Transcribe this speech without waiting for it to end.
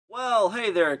Well, hey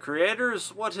there, creators.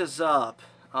 What is up?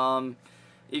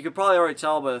 You could probably already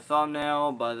tell by the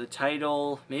thumbnail, by the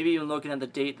title, maybe even looking at the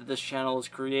date that this channel was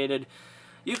created.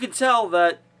 You can tell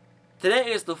that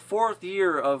today is the 4th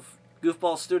year of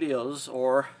Goofball Studios,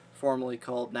 or formerly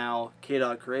called now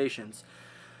Kdawg Creations.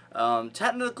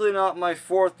 Technically not my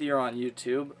 4th year on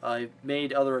YouTube. I've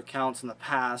made other accounts in the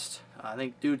past. I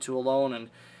think Dude 2 Alone and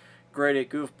Great at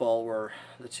Goofball were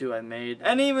the two I made.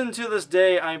 And even to this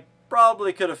day, I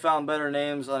probably could have found better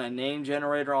names on a name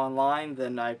generator online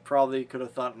than I probably could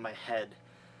have thought in my head.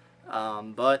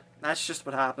 But that's just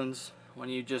what happens when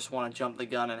you just want to jump the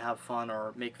gun and have fun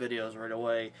or make videos right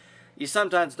away. You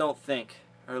sometimes don't think,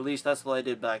 or at least that's what I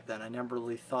did back then. I never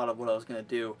really thought of what I was going to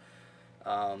do.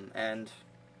 And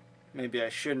maybe I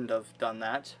shouldn't have done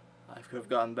that. I could have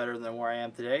gotten better than where I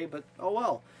am today, but oh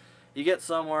well. You get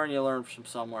somewhere and you learn from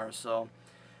somewhere, so.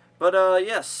 But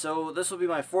yes, so this will be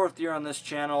my 4th year on this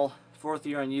channel, 4th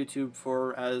year on YouTube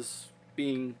as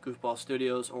being Goofball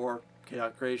Studios or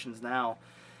Kdawg Creations now.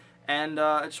 And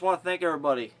I just want to thank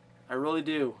everybody. I really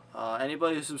do.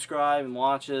 Anybody who subscribes and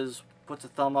watches, puts a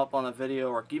thumb up on the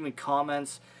video, or give me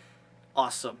comments,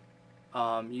 awesome.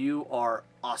 You are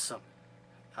awesome.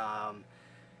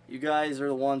 You guys are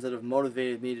the ones that have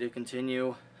motivated me to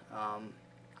continue.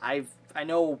 I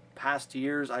know past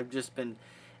years I've just been,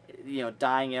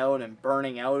 dying out and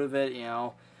burning out of it.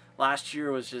 Last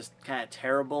year was just kind of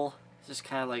terrible. Just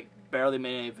kind of like barely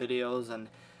made any videos,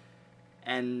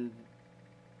 and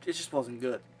it just wasn't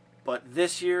good. But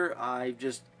this year I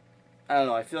don't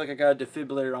know, I feel like I got a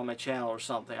defibrillator on my channel or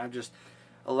something. I've just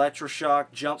electroshock,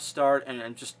 jump start,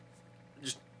 and just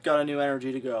got a new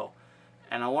energy to go.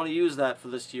 And I want to use that for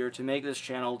this year to make this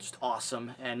channel just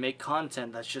awesome and make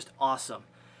content that's just awesome.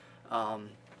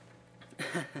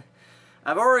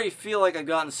 I've already feel like I've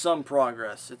gotten some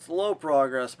progress. It's low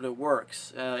progress, but it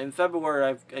works. In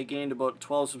February, I gained about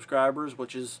 12 subscribers,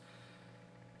 which is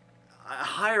a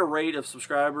higher rate of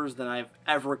subscribers than I've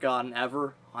ever gotten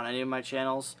ever on any of my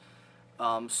channels.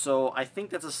 So I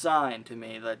think that's a sign to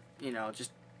me that,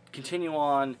 just continue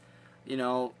on,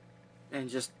 and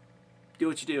just do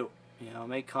what you do.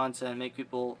 Make content, make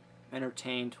people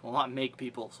entertained. Well, not make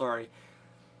people, sorry.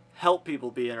 Help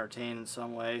people be entertained in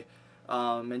some way,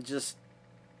 and just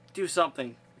do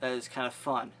something that is kind of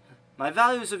fun. My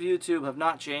values of YouTube have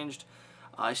not changed.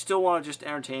 I still want to just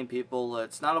entertain people.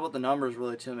 It's not about the numbers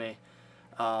really to me.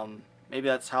 Maybe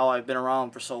that's how I've been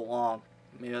around for so long.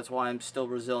 Maybe that's why I'm still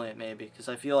resilient, maybe, because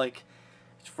I feel like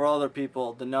for other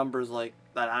people the numbers like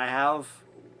that I have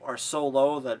are so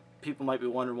low that people might be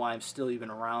wondering why I'm still even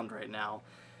around right now.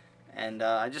 And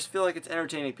I just feel like it's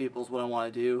entertaining people is what I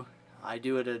want to do. I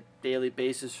do it a daily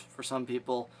basis for some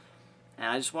people, and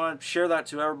I just want to share that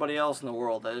to everybody else in the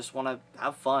world. I just want to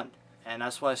have fun, and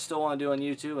that's what I still want to do on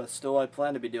YouTube. That's still what I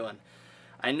plan to be doing.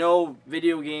 I know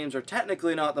video games are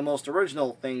technically not the most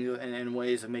original thing in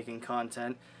ways of making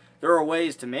content. There are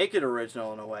ways to make it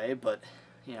original in a way, but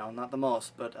not the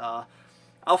most. But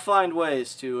I'll find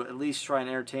ways to at least try and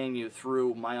entertain you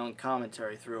through my own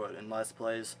commentary through it in Let's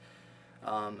Plays.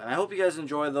 And I hope you guys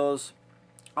enjoy those.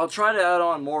 I'll try to add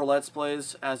on more Let's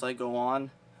Plays as I go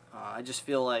on. I just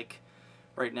feel like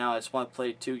right now I just want to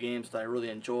play 2 games that I really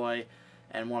enjoy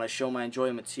and want to show my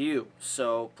enjoyment to you.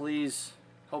 So please,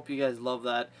 hope you guys love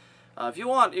that. If you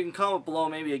want, you can comment below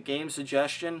maybe a game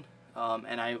suggestion,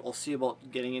 and I will see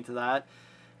about getting into that.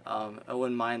 I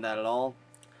wouldn't mind that at all.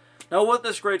 Now, with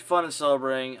this great fun and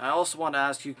celebrating, I also want to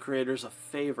ask you creators a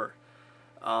favor.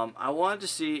 I wanted to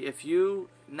see if you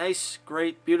nice,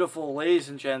 great, beautiful ladies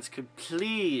and gents could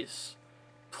please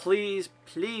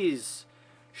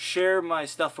share my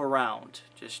stuff around.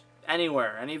 Just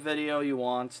anywhere, any video you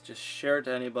want, just share it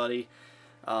to anybody.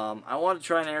 I want to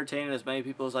try and entertain as many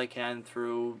people as I can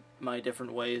through my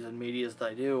different ways and medias that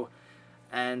I do.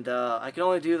 And I can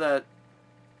only do that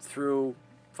through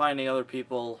finding other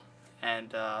people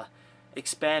and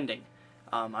expanding.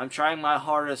 I'm trying my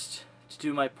hardest to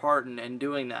do my part in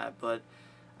doing that, but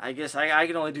I guess I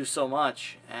can only do so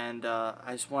much, and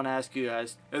I just want to ask you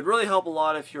guys, it would really help a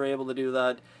lot if you're able to do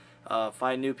that,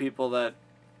 find new people that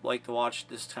like to watch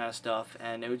this kind of stuff,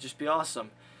 and it would just be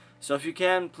awesome. So if you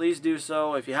can, please do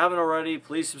so. If you haven't already,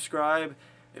 please subscribe.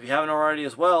 If you haven't already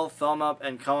as well, thumb up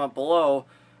and comment below,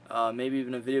 maybe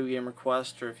even a video game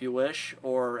request, or if you wish,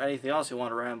 or anything else you want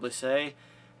to randomly say.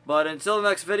 But until the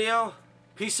next video,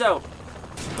 peace out.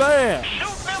 Bam!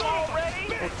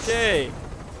 Okay.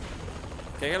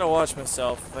 I gotta watch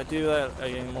myself. If I do that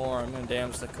anymore, I'm gonna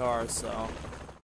damage the car, so.